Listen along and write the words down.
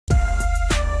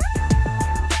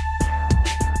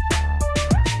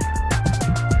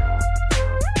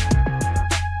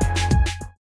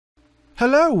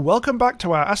Hello, welcome back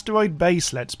to our Asteroid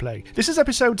Base Let's Play. This is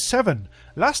episode 7.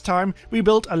 Last time we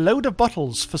built a load of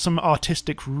bottles for some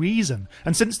artistic reason,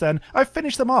 and since then I've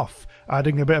finished them off,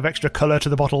 adding a bit of extra colour to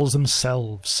the bottles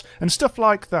themselves, and stuff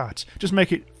like that. Just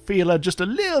make it feel just a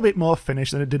little bit more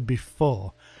finished than it did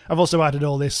before. I've also added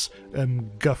all this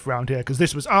guff round here, because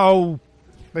this was...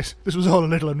 This was all a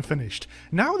little unfinished.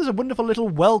 Now there's a wonderful little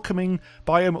welcoming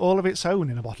biome all of its own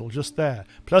in a bottle just there.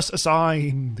 Plus a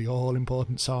sign, the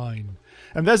all-important sign.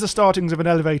 And there's the startings of an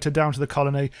elevator down to the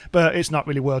colony, but it's not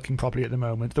really working properly at the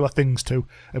moment. There are things to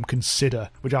consider,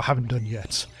 which I haven't done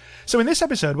yet. So in this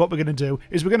episode, what we're going to do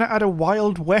is we're going to add a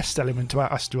Wild West element to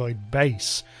our asteroid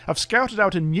base. I've scouted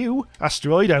out a new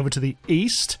asteroid over to the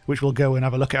east, which we'll go and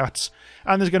have a look at.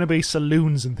 And there's going to be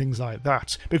saloons and things like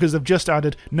that, because they've just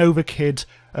added Novakid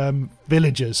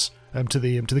villagers to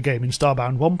the game in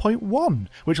Starbound 1.1,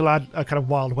 which will add a kind of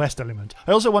Wild West element.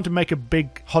 I also want to make a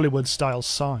big Hollywood-style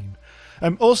sign.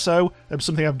 Also,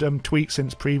 something I've tweaked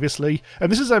since previously,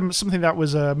 and this is something that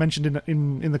was mentioned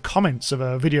in the comments of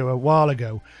a video a while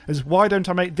ago, is why don't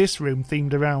I make this room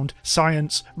themed around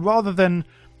science rather than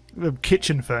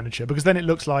kitchen furniture, because then it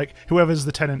looks like whoever's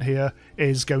the tenant here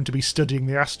is going to be studying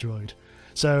the asteroid.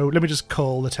 So let me just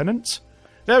call the tenant.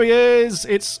 There he is!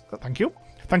 Thank you.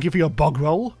 Thank you for your bog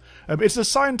roll. It's a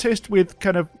scientist with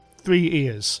kind of 3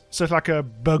 ears, so it's like a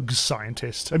bug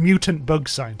scientist, a mutant bug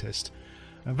scientist.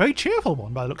 A very cheerful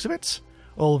one by the looks of it.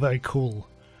 All very cool.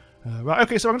 Right,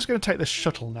 okay, so I'm just going to take the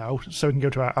shuttle now so we can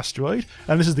go to our asteroid.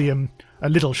 And this is the a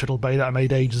little shuttle bay that I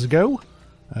made ages ago.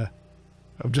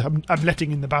 I'm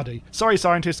letting in the baddie. Sorry,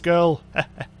 scientist girl.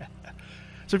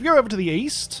 So if you go over to the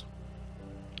east,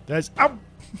 there's... Oh,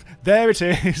 there it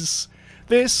is.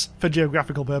 This, for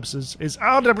geographical purposes, is...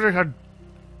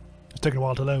 It's taken a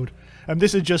while to load.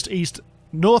 This is just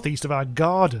northeast of our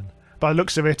garden. By the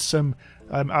looks of it,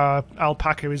 our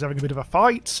alpaca is having a bit of a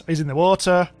fight. He's in the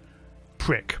water.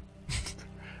 Prick.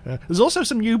 There's also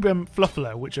some new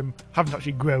fluffalo, which haven't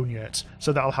actually grown yet,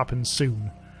 so that'll happen soon.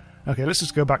 Okay, let's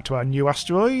just go back to our new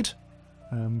asteroid.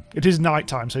 It is night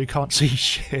time, so you can't see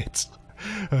shit.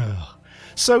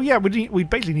 So yeah, we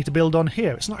basically need to build on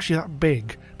here. It's not actually that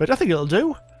big, but I think it'll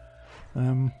do.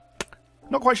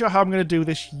 Not quite sure how I'm going to do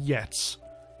this yet.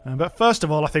 But first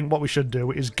of all, I think what we should do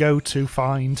is go to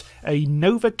find a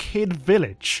Novakid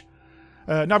village.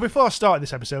 Now, before I started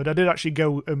this episode, I did actually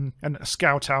go and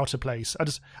scout out a place.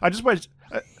 I just went.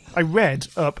 I read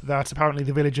up that apparently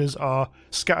the villagers are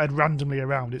scattered randomly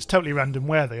around. It's totally random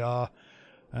where they are.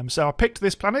 So I picked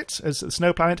this planet as a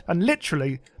snow planet, and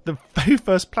literally the very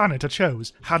first planet I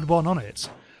chose had one on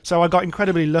it. So I got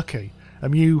incredibly lucky.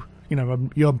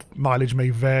 Your mileage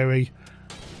may vary.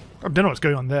 I don't know what's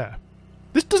going on there.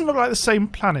 This doesn't look like the same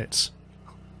planet.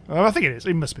 Oh, I think it is.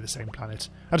 It must be the same planet.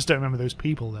 I just don't remember those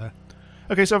people there.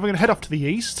 Okay, so if we're going to head off to the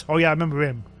east... Oh yeah, I remember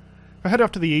him. If I head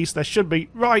off to the east, there should be,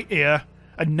 right here,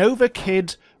 a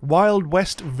Novakid Wild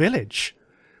West village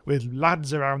with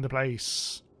lads around the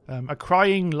place. A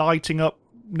crying, lighting up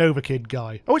Novakid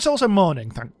guy. Oh, it's also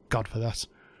morning. Thank God for that.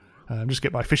 Just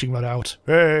get my fishing rod out.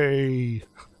 Hey!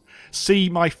 See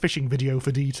my fishing video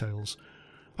for details.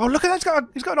 Oh, look at that.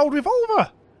 He's got an old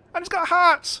revolver. And he's got a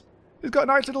hat! He's got a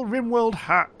nice little Rimworld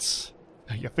hat.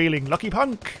 You're feeling lucky,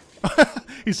 punk?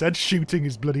 He said, shooting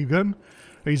his bloody gun.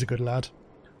 He's a good lad.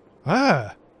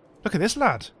 Ah, look at this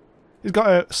lad. He's got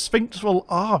a sphinxal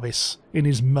Arvis in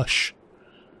his mush.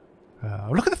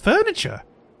 Look at the furniture.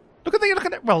 Look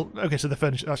at it. Well, okay, so the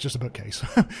furniture, that's just a bookcase.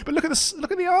 But look at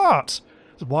the art.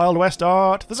 There's Wild West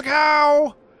art. There's a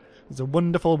cow. There's a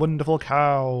wonderful, wonderful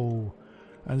cow.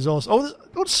 And there's also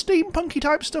there's steampunky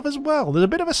type stuff as well. There's a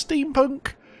bit of a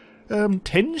steampunk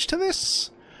tinge to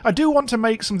this. I do want to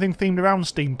make something themed around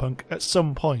steampunk at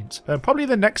some point. Probably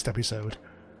the next episode.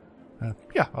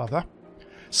 Yeah, I'll have that.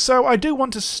 So I do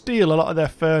want to steal a lot of their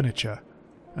furniture.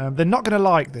 They're not going to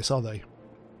like this, are they?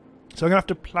 So I'm going to have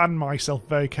to plan myself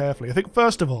very carefully. I think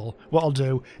first of all, what I'll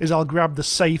do is I'll grab the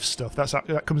safe stuff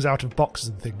that comes out of boxes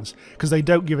and things. Because they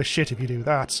don't give a shit if you do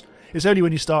that. It's only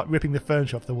when you start ripping the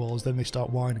furniture off the walls, then they start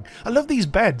whining. I love these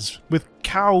beds with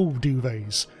cow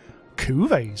duvets.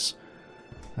 Cuvets.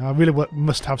 I really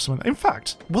must have some. In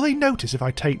fact, will they notice if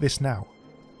I take this now?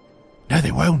 No,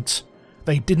 they won't.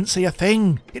 They didn't see a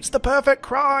thing. It's the perfect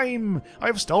crime. I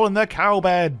have stolen their cow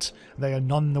bed. They are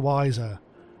none the wiser.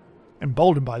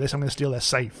 Emboldened by this, I'm going to steal their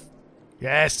safe.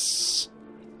 Yes.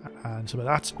 And some of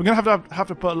that. We're going to have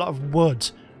to put a lot of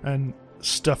wood and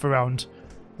stuff around.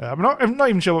 I'm not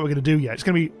even sure what we're going to do yet. It's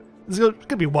going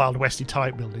to be Wild Westy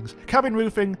type buildings. Cabin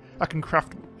roofing, I can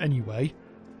craft anyway.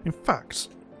 In fact,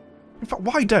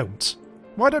 why don't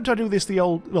I do this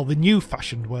the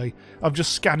new-fashioned way of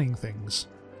just scanning things?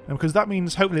 because that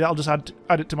means hopefully that'll just add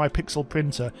it to my pixel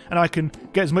printer, and I can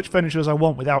get as much furniture as I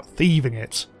want without thieving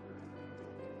it.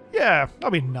 Yeah,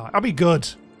 that'll be nice. That'll be good.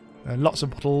 Lots of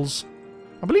bottles.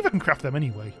 I believe I can craft them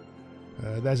anyway.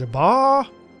 There's a bar.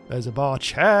 There's a bar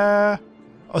chair.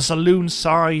 A saloon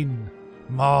sign.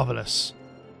 Marvellous.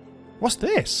 What's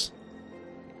this?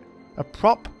 A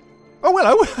prop. Oh,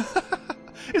 hello!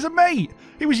 It's a mate!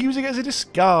 He was using it as a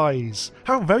disguise.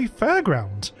 How very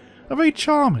fairground. How very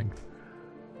charming.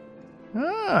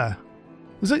 Ah.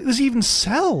 There's even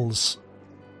cells.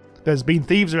 There's been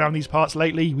thieves around these parts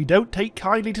lately. We don't take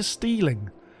kindly to stealing.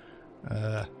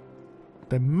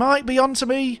 They might be onto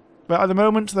me, but at the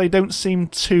moment they don't seem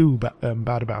too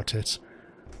bad about it.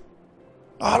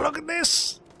 Oh, look at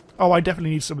this! Oh, I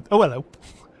definitely need some... Oh, hello.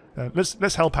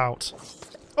 Let's help out.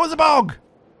 Oh, there's a bog!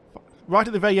 Right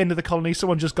at the very end of the colony,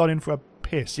 someone just gone in for a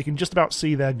piss. You can just about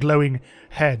see their glowing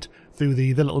head through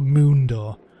the little moon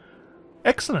door.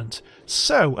 Excellent.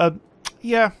 So,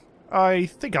 yeah, I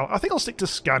think I'll stick to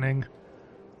scanning.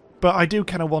 But I do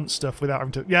kind of want stuff without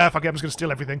having to... Yeah, fuck it, I'm just going to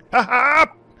steal everything. Ha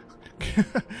ha!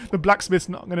 The blacksmith's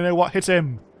not going to know what hit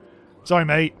him. Sorry,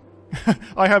 mate.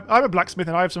 I'm a blacksmith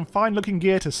and I have some fine-looking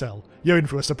gear to sell. You're in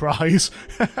for a surprise.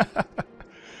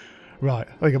 Right,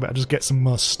 I think I better just get some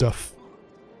more stuff.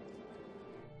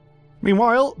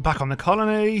 Meanwhile, back on the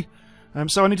colony.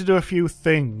 So I need to do a few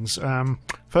things.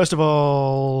 First of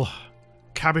all,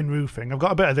 cabin roofing. I've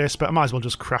got a bit of this, but I might as well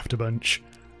just craft a bunch.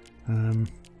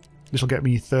 This will get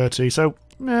me 30, so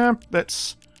yeah,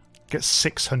 let's get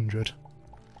 600.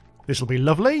 This will be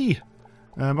lovely.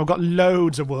 I've got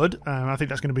loads of wood. I think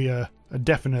that's going to be a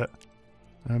definite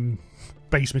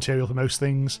base material for most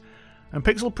things. And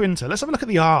pixel printer. Let's have a look at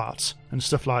the art and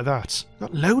stuff like that.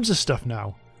 Got loads of stuff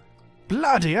now.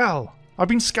 Bloody hell! I've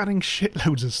been scanning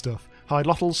shitloads of stuff.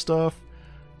 Hydlotl stuff.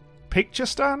 Picture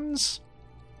stands?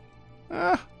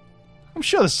 I'm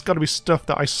sure there's got to be stuff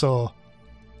that I saw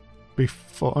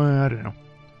before. I don't know.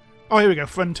 Oh, here we go.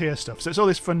 Frontier stuff. So it's all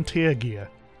this frontier gear.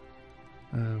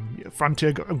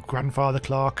 Frontier grandfather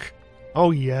clock.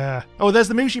 Oh, yeah. Oh, there's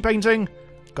the Mushi painting.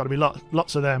 Got to be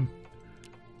lots of them.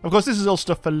 Of course, this is all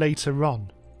stuff for later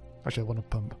on. Actually, I want a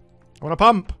pump. I want a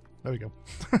pump! There we go.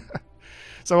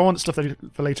 So I want stuff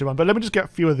for later on. But let me just get a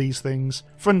few of these things.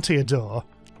 Frontier door.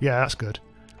 Yeah, that's good.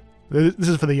 This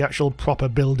is for the actual proper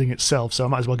building itself, so I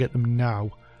might as well get them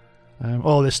now.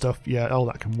 All this stuff, yeah, all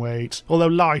that can wait. Although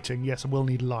lighting, yes, I will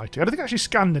need lighting. I don't think I actually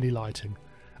scanned any lighting.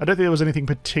 I don't think there was anything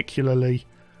particularly...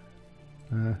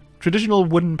 traditional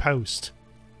wooden post.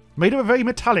 Made of a very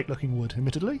metallic looking wood,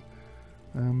 admittedly.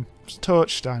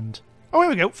 Torch stand. Oh, here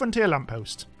we go. Frontier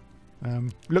lamppost.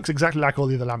 Looks exactly like all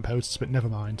the other lampposts, but never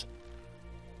mind.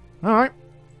 Alright.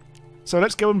 So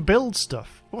let's go and build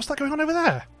stuff. What's that going on over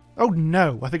there? Oh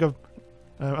no, I think I've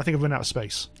run out of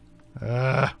space.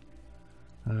 Get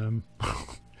rid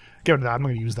of that. I'm not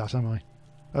going to use that, am I?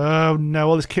 Oh no,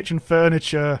 all this kitchen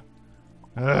furniture.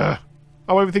 Oh,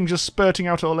 everything's just spurting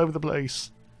out all over the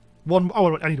place.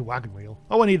 Oh, I need a wagon wheel.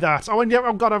 Oh, I need that.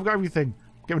 Oh god, I've got everything.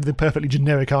 Get rid of the perfectly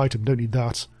generic item. Don't need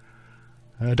that.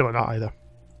 Don't want that either.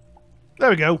 There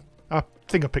we go. I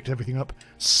think I picked everything up.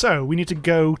 So, we need to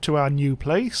go to our new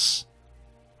place.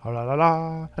 Oh, la la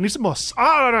la. I need some more...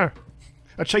 I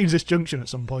changed this junction at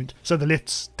some point, so the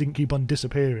lifts didn't keep on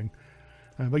disappearing.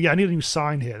 But yeah, I need a new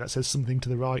sign here that says something to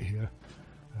the right here.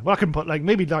 Well, I can put,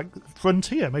 maybe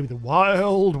Frontier, maybe the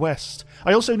Wild West.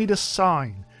 I also need a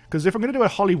sign, because if I'm going to do a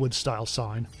Hollywood-style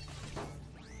sign...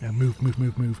 Yeah, move.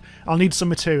 I'll need some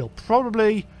material.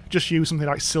 Probably just use something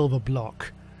like silver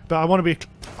block. But I want to be...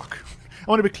 Fuck.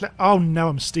 I want to be... Oh no,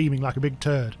 I'm steaming like a big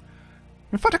turd.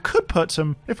 In fact, I could put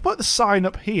some... If I put the sign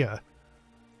up here...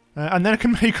 and then I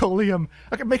can make all the...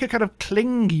 I can make a kind of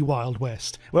clingy Wild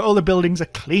West, where all the buildings are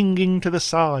clinging to the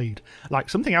side. Like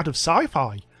something out of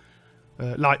sci-fi.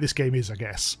 Like this game is, I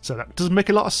guess. So that doesn't make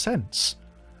a lot of sense.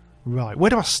 Right, where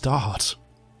do I start?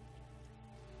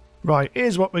 Right,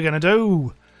 here's what we're going to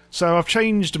do. So I've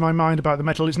changed my mind about the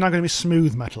metal. It's now going to be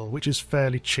smooth metal, which is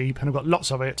fairly cheap, and I've got lots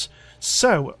of it.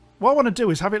 So what I want to do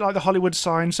is have it like the Hollywood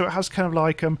sign, so it has kind of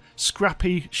like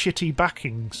scrappy, shitty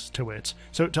backings to it,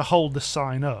 so to hold the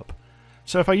sign up.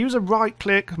 So if I use a right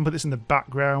click and put this in the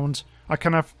background,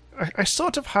 I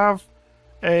sort of have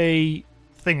a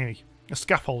thingy, a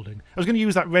scaffolding. I was going to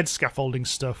use that red scaffolding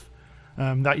stuff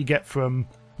that you get from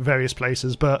various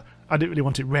places, but I didn't really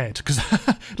want it red, because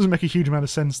it doesn't make a huge amount of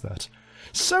sense, that.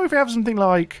 So if you have something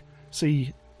like,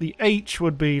 see, the H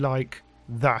would be like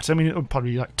that. I mean, it would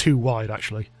probably be like too wide,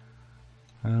 actually.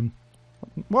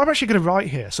 What I'm actually going to write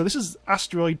here, so this is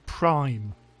Asteroid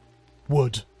Prime.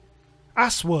 Wood.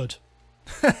 Asswood.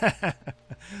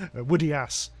 Woody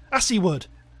ass. Assywood.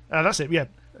 That's it, yeah.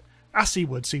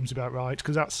 Assywood seems about right,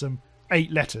 because that's some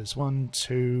 8 letters. 1,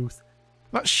 2...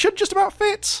 That should just about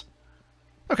fit.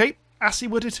 Okay,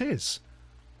 Assywood it is.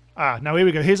 Now here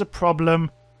we go. Here's a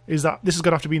problem, is that this is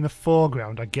going to have to be in the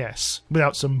foreground, I guess,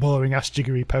 without some boring-ass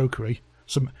jiggery-pokery.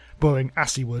 Some boring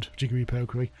Assywood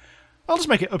jiggery-pokery. I'll just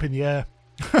make it up in the air.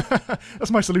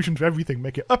 That's my solution to everything.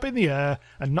 Make it up in the air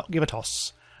and not give a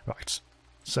toss. Right.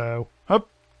 So, up.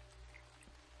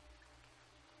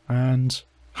 And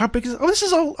how big is it? Oh, this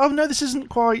is all... Oh, no, this isn't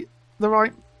quite the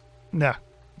right... Nah.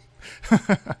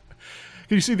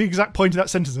 Can you see the exact point of that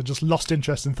sentence? I just lost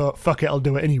interest and thought, fuck it, I'll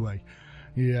do it anyway.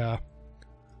 Yeah.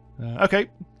 Okay,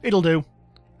 it'll do.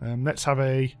 Let's have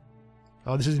a...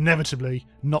 Oh, this is inevitably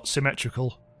not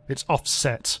symmetrical. It's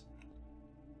offset.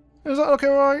 Does that look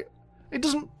alright? It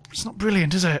doesn't... It's not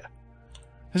brilliant, is it?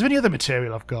 Is there any other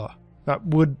material I've got that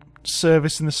would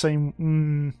service in the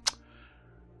same...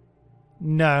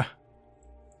 Nah.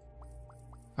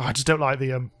 Oh, I just don't like the...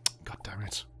 God damn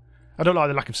it. I don't like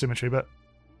the lack of symmetry, but...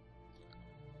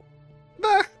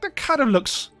 That kind of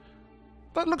looks...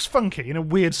 That looks funky in a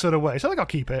weird sort of way, so I think I'll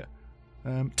keep it.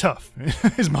 Tough,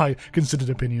 is my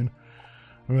considered opinion.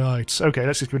 Right, okay,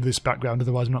 let's get rid of this background,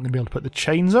 otherwise I'm not going to be able to put the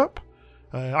chains up.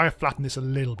 I have flattened this a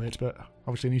little bit, but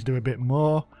obviously I need to do a bit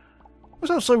more.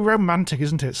 It's also romantic,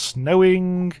 isn't it?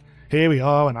 Snowing. Here we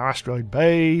are on our asteroid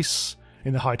base,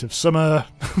 in the height of summer.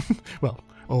 Well,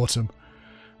 autumn.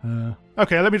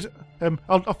 Okay, let me...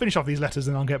 I'll finish off these letters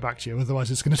and I'll get back to you, otherwise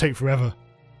it's going to take forever.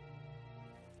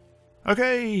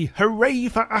 Okay, hooray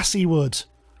for Assywood!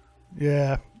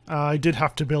 Yeah, I did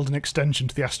have to build an extension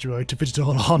to the asteroid to fit it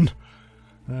all on.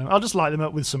 I'll just light them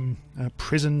up with some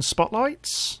prison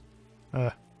spotlights.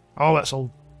 Oh, that's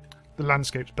all... The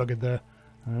landscape's buggered there.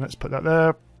 Let's put that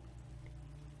there.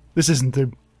 This isn't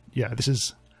the... Yeah, this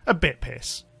is a bit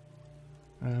piss.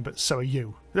 But so are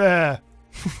you. There!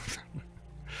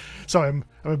 Sorry,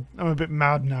 I'm a bit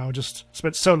mad now. Just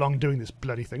spent so long doing this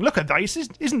bloody thing. Look at that! It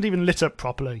isn't even lit up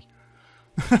properly.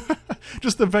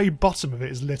 Just the very bottom of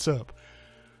it is lit up.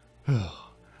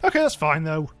 Okay, that's fine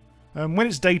though. When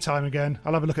it's daytime again,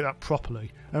 I'll have a look at that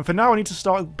properly. And for now I need to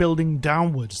start building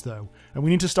downwards though. And we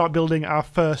need to start building our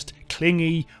first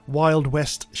clingy Wild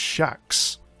West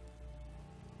shacks.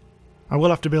 I will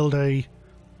have to build a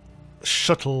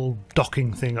shuttle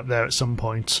docking thing up there at some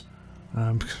point.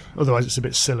 Otherwise it's a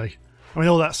bit silly. I mean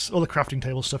all the crafting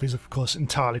table stuff is of course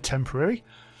entirely temporary.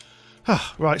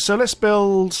 Right, so let's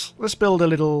build from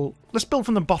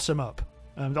the bottom up.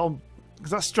 Because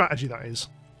that's strategy, that is.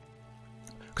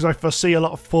 Because I foresee a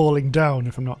lot of falling down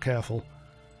if I'm not careful.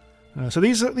 So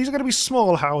these are going to be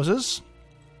small houses,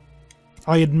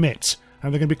 I admit,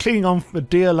 and they're going to be clinging on for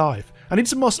dear life. I need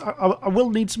some more. I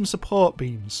will need some support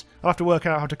beams. I'll have to work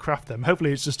out how to craft them.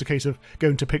 Hopefully, it's just a case of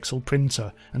going to Pixel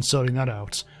Printer and sorting that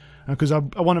out. Because I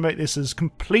want to make this as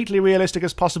completely realistic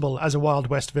as possible, as a Wild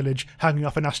West village hanging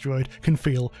off an asteroid can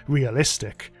feel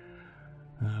realistic.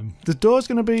 The door's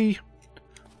going to be...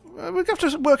 We're going to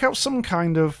have to work out some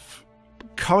kind of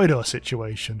corridor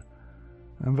situation.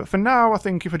 But for now, I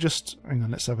think if I just... Hang on,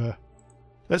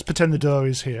 let's pretend the door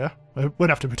is here. I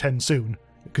won't have to pretend soon,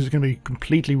 because it's going to be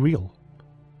completely real.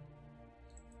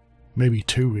 Maybe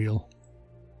too real.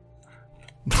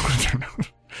 I don't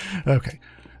know. Okay.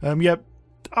 Yeah.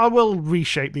 I will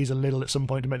reshape these a little at some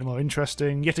point to make them more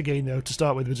interesting. Yet again, though, to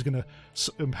start with, we're just going to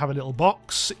have a little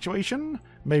box situation.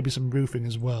 Maybe some roofing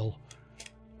as well.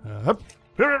 Oh,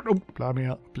 bloody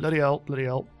hell, bloody hell, bloody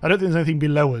hell. I don't think there's anything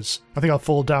below us. I think I'll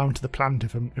fall down to the plant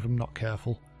if I'm not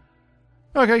careful.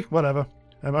 Okay, whatever.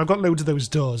 I've got loads of those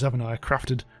doors, haven't I? I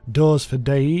crafted doors for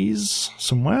days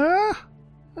somewhere.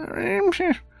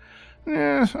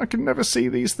 Yeah, I can never see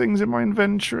these things in my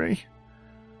inventory.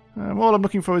 All I'm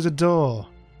looking for is a door.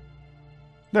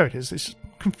 There it is. It's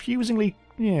confusingly...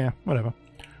 Yeah, whatever.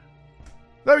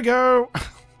 There we go!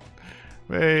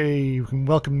 Hey, we can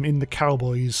welcome in the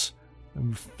cowboys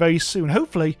very soon.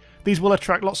 Hopefully, these will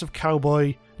attract lots of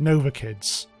cowboy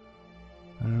Novakids.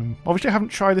 Obviously, I haven't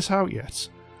tried this out yet.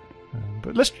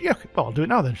 But let's... Yeah, well, I'll do it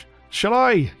now then. Shall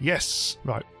I? Yes!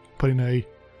 Right, put in a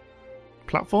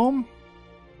platform.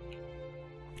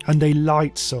 And a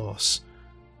light source.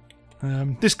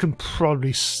 This can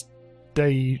probably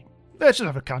stay... Let's just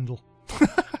have a candle.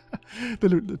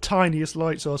 the tiniest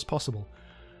light source possible.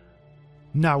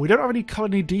 Now, we don't have any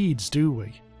colony deeds, do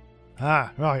we?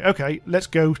 Ah, right, okay. Let's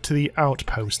go to the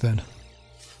outpost then.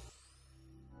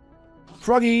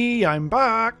 Froggy, I'm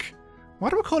back! Why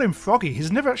do I call him Froggy?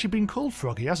 He's never actually been called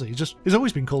Froggy, has he? He's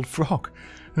always been called Frog.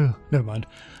 Oh, never mind.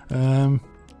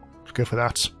 Let's go for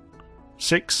that.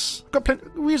 6. Got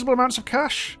reasonable amounts of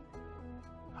cash.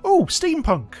 Oh,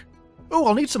 steampunk! Oh,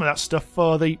 I'll need some of that stuff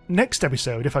for the next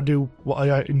episode if I do what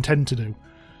I intend to do.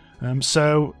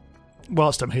 So,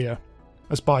 whilst I'm here,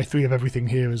 let's buy 3 of everything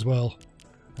here as well.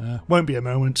 Won't be a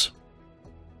moment.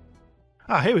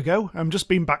 Ah, here we go. I'm just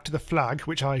been back to the flag,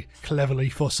 which I cleverly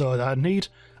foresaw that I'd need,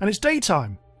 and it's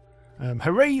daytime.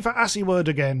 Hooray for Assywood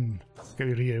again. Get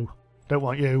rid of you. Don't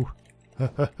want you.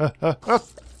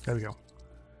 There we go.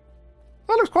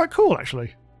 That looks quite cool,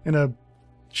 actually, in a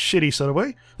shitty sort of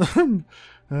way.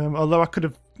 Although I could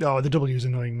have... Oh, the W is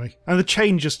annoying me. And the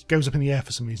chain just goes up in the air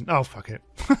for some reason. Oh, fuck it.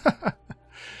 That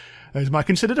is my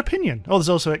considered opinion. Oh, there's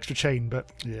also extra chain,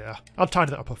 but yeah. I'll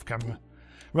tidy that up off camera.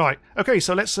 Right, okay,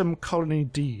 so let's colony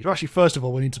deed. Well, actually, first of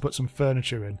all, we need to put some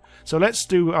furniture in. So let's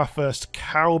do our first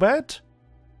cow bed.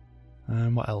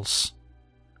 What else?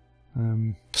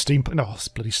 Steampunk. No, it's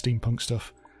bloody steampunk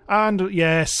stuff. And,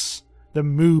 yes, the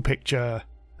moo picture.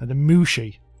 And the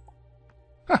mooshi.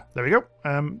 Ah, there we go.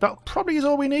 That probably is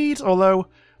all we need, although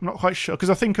I'm not quite sure, because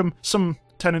I think some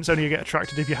tenants only get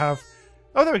attracted if you have...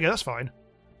 Oh, there we go, that's fine.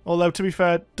 Although, to be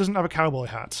fair, it doesn't have a cowboy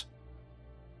hat.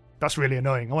 That's really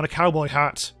annoying. I want a cowboy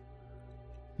hat.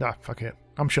 Nah, fuck it.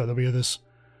 I'm sure there'll be others.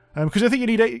 Because I think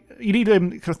you need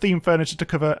kind of theme furniture to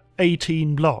cover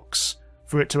 18 blocks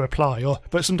for it to apply,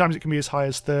 but sometimes it can be as high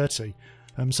as 30.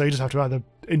 So you just have to either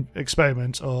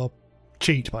experiment or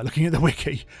cheat by looking at the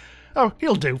wiki. Oh,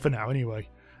 he'll do for now anyway.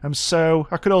 So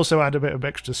I could also add a bit of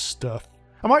extra stuff.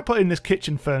 I might put in this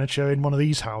kitchen furniture in one of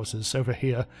these houses over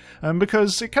here,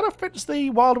 because it kind of fits the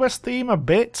Wild West theme a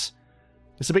bit.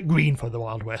 It's a bit green for the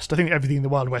Wild West. I think everything in the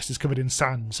Wild West is covered in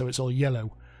sand, so it's all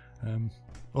yellow.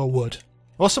 Or wood.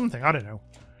 Or something, I don't know.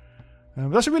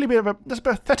 That's a really that's a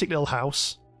pathetic little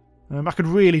house. I could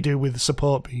really do with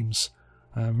support beams.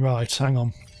 Right, hang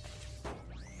on.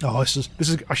 Oh, this is.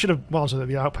 I should have. While I was at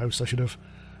the outpost, I should have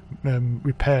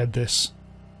repaired this.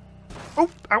 Oh!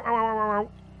 Ow! Ow! Ow!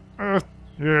 Ow! Ow!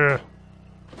 Yeah.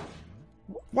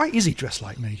 Why is he dressed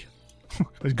like me?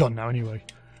 He's gone now, anyway.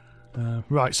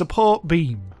 Right, support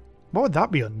beam. What would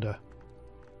that be under?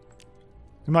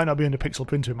 It might not be under pixel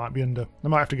printer. It might be under. I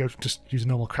might have to go just use a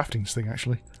normal crafting thing,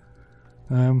 actually.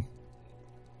 Where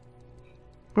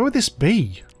would this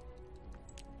be?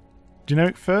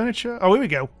 Generic furniture? Oh, here we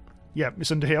go. Yeah,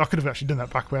 it's under here. I could have actually done that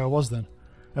back where I was then.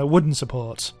 Wooden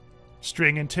support.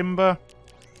 String and timber.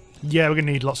 Yeah, we're going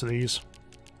to need lots of these.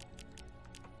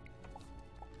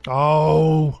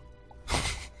 Oh!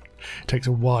 It takes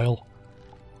a while.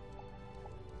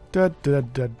 Da da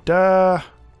da da.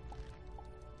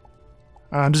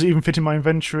 And does it even fit in my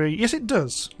inventory? Yes, it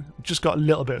does. Just got a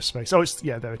little bit of space. Oh, it's...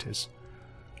 Yeah, there it is.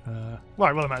 Right,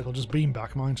 well, I might as well just beam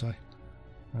back, mightn't I?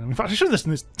 In fact, I should have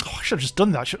listened to this. Oh, I should have just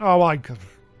done that.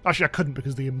 Actually, I couldn't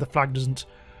because the flag doesn't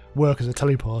work as a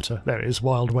teleporter. There it is,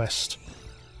 Wild West.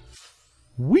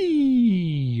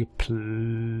 Whee!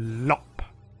 Plop.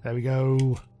 There we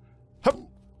go. Hup.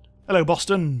 Hello,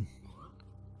 Boston.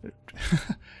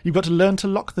 You've got to learn to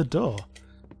lock the door.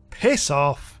 Piss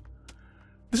off.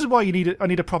 This is why I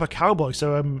need a proper cowboy,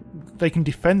 so they can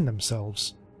defend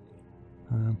themselves.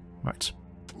 Right.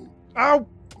 Ow!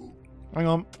 Hang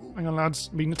on, lads.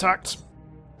 I'm being attacked.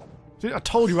 See, I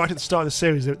told you right at the start of the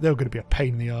series that they were going to be a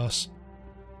pain in the arse.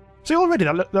 See, already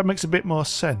that makes a bit more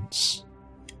sense.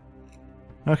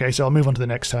 Okay, so I'll move on to the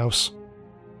next house.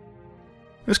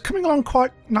 It's coming along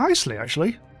quite nicely,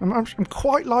 actually. I'm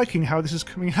quite liking how this is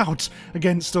coming out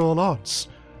against all odds.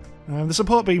 The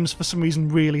support beams, for some reason,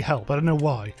 really help. I don't know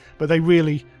why, but they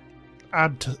really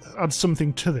add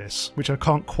something to this, which I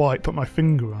can't quite put my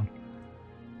finger on.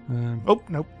 Oh,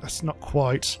 no, that's not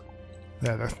quite...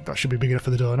 There, that should be big enough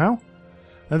for the door now.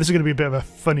 This is going to be a bit of a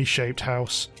funny-shaped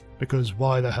house, because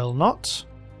why the hell not?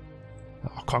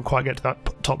 Oh, I can't quite get to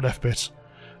that top left bit.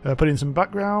 Put in some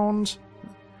background.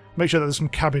 Make sure that there's some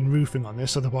cabin roofing on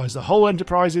this, otherwise the whole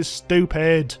enterprise is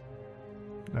stupid.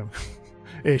 No.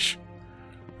 Ish.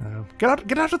 Get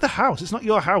out of the house. It's not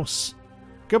your house.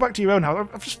 Go back to your own house.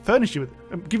 I've just furnished you with...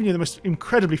 I'm giving you the most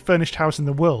incredibly furnished house in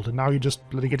the world, and now you're just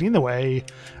bloody getting in the way,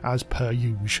 as per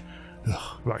usual.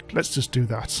 Right, let's just do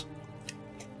that.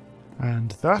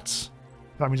 And that.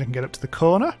 That means I can get up to the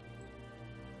corner.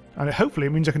 And hopefully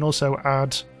it means I can also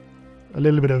add a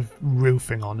little bit of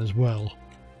roofing on as well.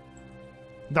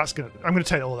 I'm going to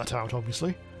take all that out,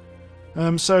 obviously.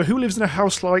 So who lives in a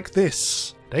house like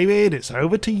this? David, it's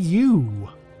over to you.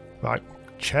 Right,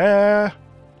 chair.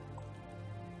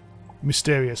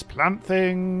 Mysterious plant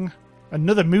thing.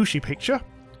 Another Mushi picture.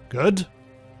 Good.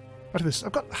 What is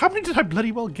this? How many did I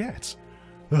bloody well get?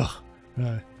 Ugh.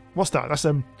 What's that? Is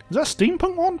that a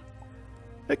steampunk one?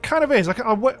 It kind of is.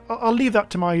 I'll leave that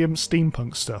to my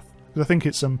steampunk stuff, because I think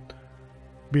it's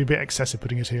be a bit excessive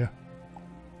putting it here.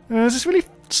 Is this really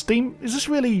steam... Is this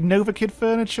really Novakid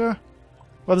furniture?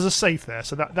 Well, there's a safe there,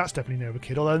 so that's definitely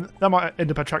Novakid, although that might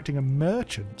end up attracting a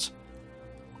merchant.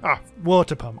 Ah,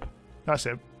 water pump. That's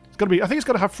it. It's got to be... I think it's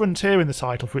got to have Frontier in the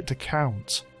title for it to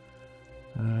count.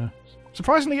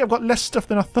 Surprisingly, I've got less stuff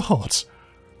than I thought.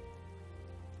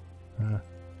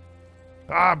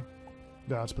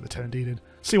 Let's put the tenant deed in.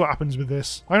 See what happens with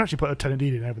this. I haven't actually put a tenant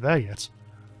deed in over there yet.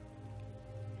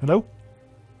 Hello?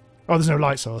 Oh, there's no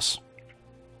light source.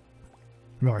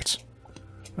 Right.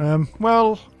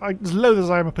 Well, as loath as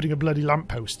I am of putting a bloody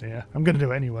lamppost here, I'm going to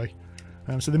do it anyway.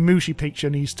 So the mushy picture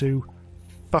needs to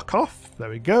fuck off. There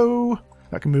we go.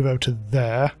 That can move over to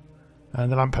there.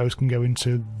 And the lamppost can go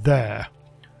into there.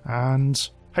 And,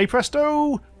 hey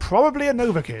presto, probably a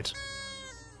Novakid.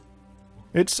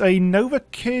 It's a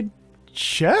Novakid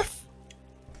chef?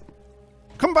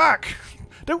 Come back!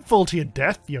 Don't fall to your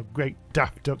death, you great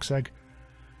daft duck's egg.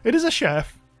 It is a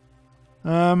chef.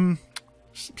 Selling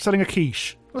a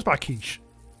quiche. Let's buy a quiche.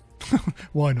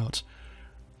 Why not?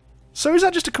 So is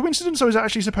that just a coincidence, or is that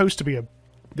actually supposed to be a...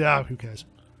 Ah, who cares?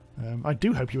 I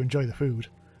do hope you enjoy the food.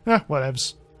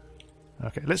 Whatevs.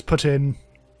 Okay, let's put in...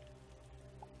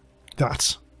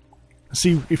 that. Let's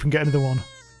see if we can get another one.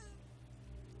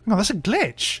 Oh, that's a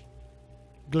glitch.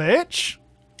 Glitch?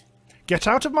 Get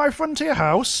out of my frontier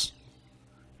house.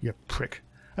 You prick.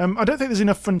 I don't think there's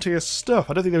enough frontier stuff.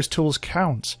 I don't think those tools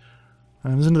count.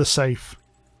 There's another safe.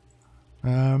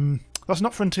 That's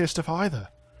not frontier stuff either.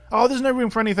 Oh, there's no room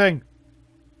for anything.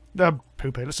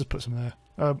 Poopy, let's just put some there.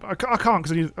 I can't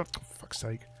because I need... Oh, for fuck's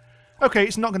sake. Okay,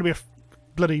 it's not going to be a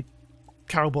bloody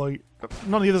cowboy.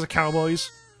 None of the others are cowboys.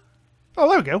 Oh,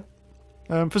 there we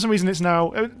go. For some reason it's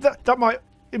now... that might...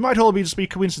 It might all be just be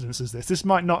coincidences, this. This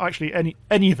might not actually...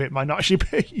 Any of it might not actually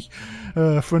be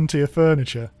frontier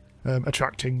furniture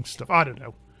attracting stuff. I don't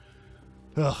know.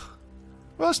 Ugh.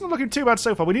 Well, it's not looking too bad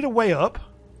so far. We need a way up.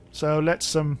 So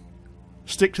let's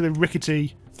stick to the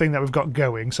rickety thing that we've got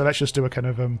going. So let's just do a kind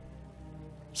of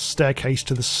staircase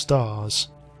to the stars.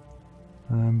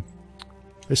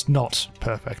 It's not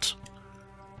perfect.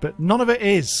 But none of it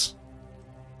is.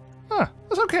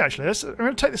 That's okay actually. I'm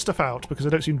going to take this stuff out because I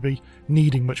don't seem to be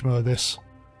needing much more of this.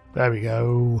 There we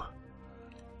go.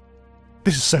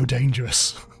 This is so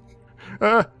dangerous.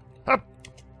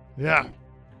 Yeah.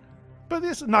 But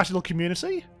it's a nice little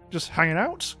community. Just hanging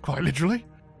out, quite literally.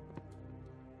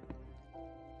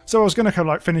 So I was going to kind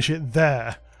of like finish it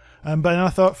there. But then I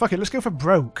thought, fuck it, let's go for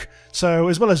broke. So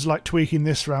as well as like tweaking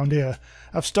this round here,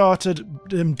 I've started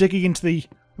digging into the...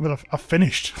 Well, I've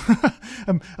finished.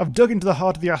 I've dug into the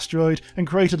heart of the asteroid and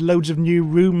created loads of new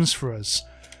rooms for us.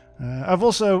 I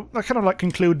kind of like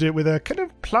concluded it with a kind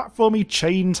of platformy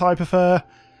chain type affair.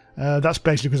 That's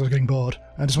basically because I was getting bored.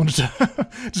 I just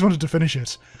wanted to finish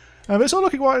it. But it's all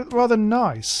looking rather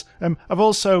nice. I've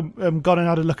also gone and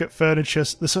had a look at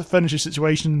the furniture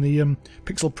situation in the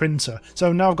pixel printer.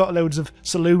 So now I've got loads of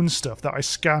saloon stuff that I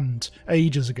scanned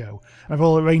ages ago. And I've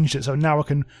all arranged it, so now I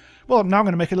can... Well, now I'm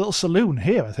going to make a little saloon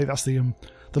here. I think that's the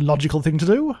logical thing to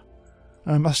do.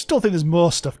 I still think there's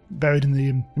more stuff buried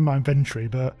in my inventory,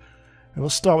 but we'll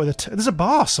start with there's a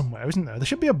bar somewhere, isn't there? There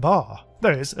should be a bar.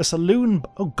 There is a saloon.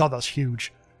 Oh god, that's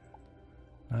huge.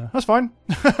 That's fine.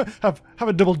 have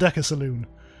a double-decker saloon,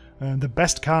 the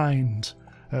best kind.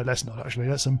 Let's not actually.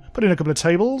 Let's put in a couple of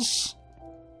tables.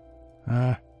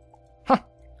 That's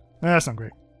not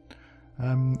great.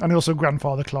 And also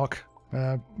grandfather clock.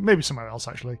 Maybe somewhere else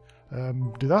actually.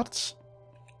 Do that.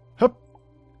 Hup.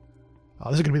 Oh,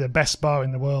 this is going to be the best bar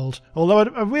in the world. Although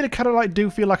I really kind of do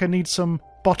feel like I need some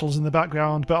bottles in the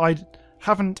background, but I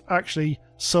haven't actually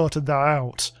sorted that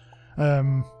out.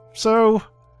 I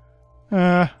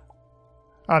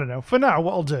don't know. For now,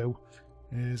 what I'll do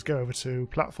is go over to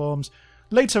platforms.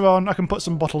 Later on, I can put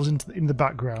some bottles in the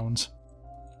background,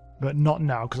 but not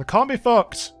now because I can't be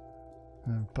fucked.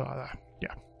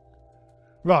 Yeah.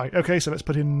 Right. Okay. So let's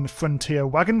put in frontier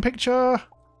wagon picture.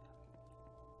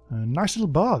 A nice little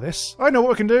bar. This. I know what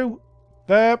we can do.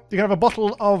 There. You can have a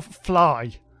bottle of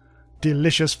fly.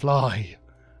 Delicious fly.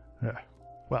 Yeah.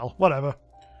 Well, whatever.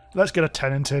 Let's get a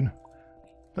tenant in.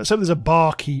 Let's hope there's a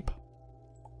barkeep.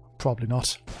 Probably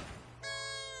not.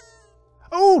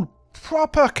 Oh,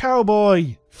 proper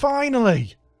cowboy!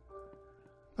 Finally!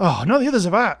 Oh, none of the others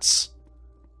have hats.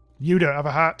 You don't have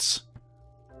a hat.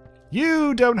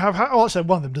 You don't have hat. Oh, I said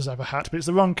one of them does have a hat, but it's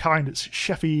the wrong kind. It's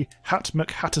Sheffy Hat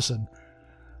McHatterson,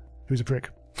 who's a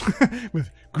prick with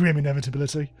grim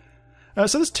inevitability.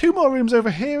 So there's 2 more rooms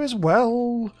over here as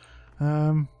well.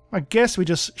 I guess we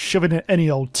just shove in any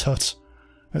old tut.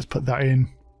 Let's put that in.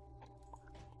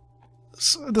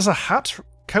 So there's a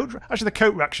coat. Actually, the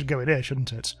coat rack should go in here,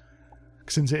 shouldn't it?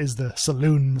 since it is the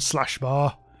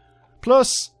saloon/bar.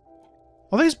 Plus,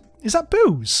 is that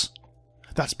booze?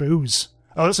 That's booze.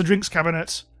 Oh, that's a drinks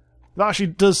cabinet. That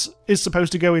actually is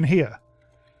supposed to go in here.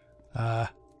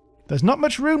 There's not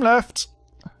much room left.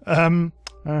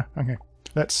 Okay.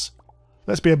 Let's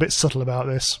be a bit subtle about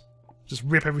this. Just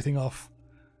rip everything off.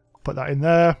 Put that in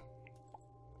there.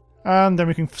 And then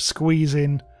we can squeeze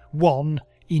in one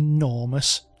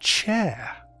enormous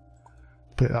chair.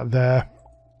 Put that there.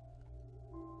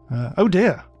 Oh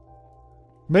dear.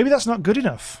 Maybe that's not good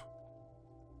enough.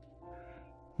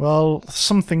 Well,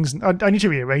 some things... I need to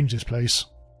rearrange this place.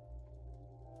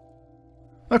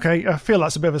 Okay, I feel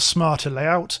that's a bit of a smarter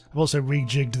layout. I've also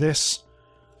rejigged this.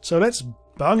 So let's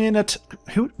bung in a...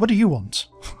 What do you want?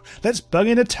 Let's bung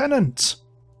in a tenant.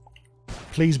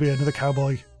 Please be another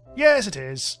cowboy. Yes, it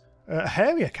is. A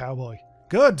hairier cowboy.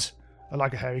 Good. I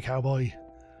like a hairy cowboy.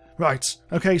 Right.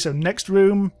 Okay, so next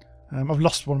room. I've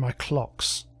lost one of my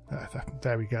clocks.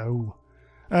 There we go.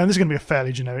 This is going to be a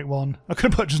fairly generic one. I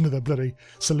could have put just another bloody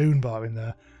saloon bar in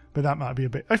there, but that might be a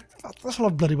bit... That's all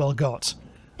I've bloody well got.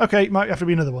 Okay, might have to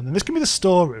be another one then. This can be the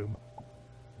storeroom.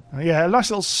 Yeah, a nice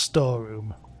little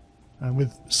storeroom.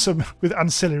 With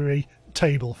ancillary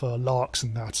table for larks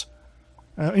and that.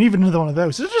 And even another one of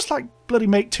those. It's just like bloody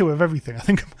make two of everything. I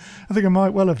think I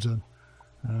might well have done.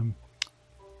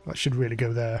 That should really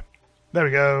go there. There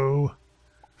we go.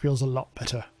 Feels a lot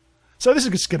better. So this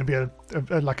is just going to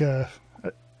be like a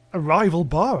rival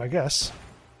bar, I guess.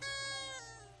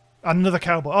 Another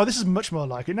cowboy. Oh, this is much more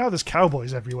like it. Now there's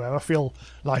cowboys everywhere. I feel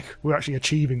like we're actually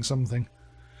achieving something.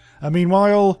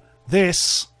 Meanwhile,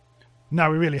 this... Now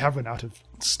we really have run out of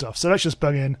stuff. So let's just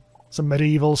bung in some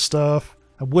medieval stuff.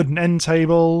 A wooden end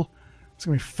table. It's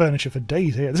going to be furniture for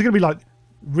days here. This is going to be like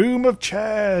room of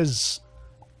chairs.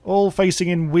 All facing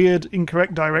in weird,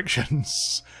 incorrect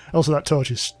directions. Also, that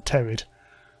torch is terrid.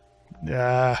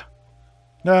 Yeah.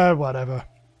 No, whatever.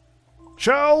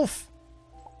 Shelf!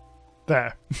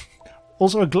 There.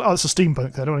 Also, it's a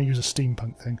steampunk thing. I don't want to use a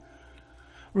steampunk thing.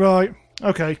 Right.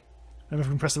 Okay. Now if I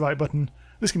can press the right button.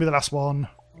 This can be the last one.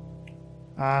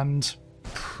 And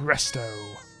presto.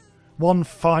 One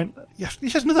fine... Yeah,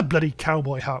 there's another bloody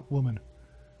cowboy hat woman.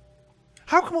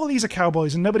 How come all these are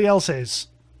cowboys and nobody else is?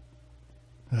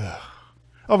 Ugh.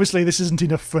 Obviously, this isn't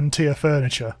enough frontier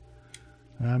furniture.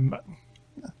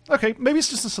 Okay, maybe it's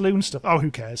just the saloon stuff. Oh, who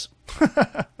cares?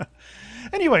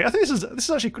 Anyway, I think this is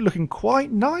actually looking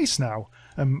quite nice now.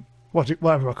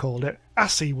 Whatever I called it.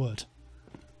 Assywood.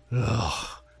 Ugh.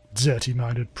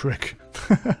 Dirty-minded prick.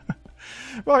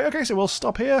 Right, okay, so we'll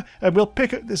stop here, and we'll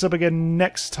pick this up again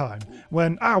next time,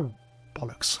 when... Ow!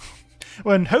 Bollocks.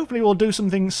 When hopefully we'll do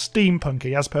something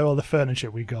steampunky as per all the furniture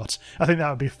we got. I think that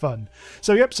would be fun.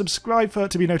 So yep, subscribe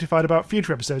to be notified about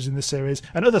future episodes in this series,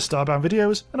 and other Starbound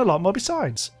videos, and a lot more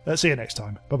besides. See you next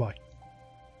time. Bye-bye.